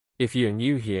If you're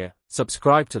new here,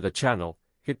 subscribe to the channel,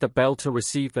 hit the bell to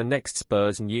receive the next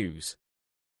Spurs news.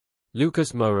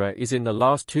 Lucas Moura is in the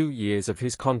last 2 years of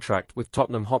his contract with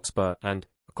Tottenham Hotspur and,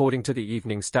 according to the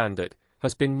Evening Standard,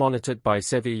 has been monitored by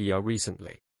Sevilla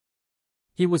recently.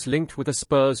 He was linked with a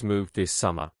Spurs move this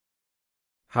summer.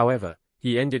 However,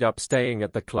 he ended up staying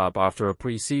at the club after a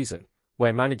pre-season,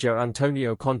 where manager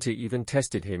Antonio Conte even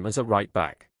tested him as a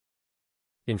right-back.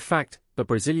 In fact, the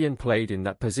Brazilian played in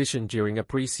that position during a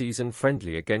pre-season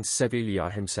friendly against Sevilla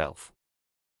himself.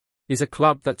 Is a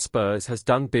club that Spurs has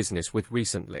done business with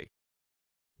recently.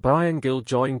 Bryan Gil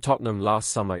joined Tottenham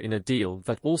last summer in a deal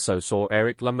that also saw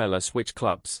Eric Lamela switch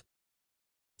clubs.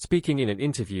 Speaking in an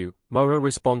interview, Moura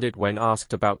responded when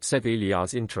asked about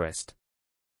Sevilla's interest.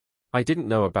 "I didn't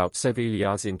know about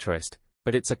Sevilla's interest,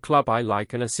 but it's a club I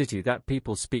like and a city that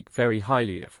people speak very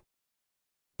highly of.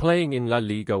 Playing in La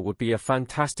Liga would be a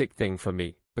fantastic thing for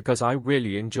me, because I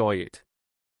really enjoy it."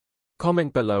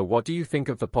 Comment below what do you think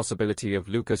of the possibility of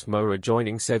Lucas Moura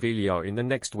joining Sevilla in the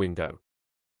next window.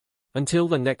 Until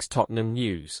the next Tottenham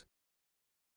news.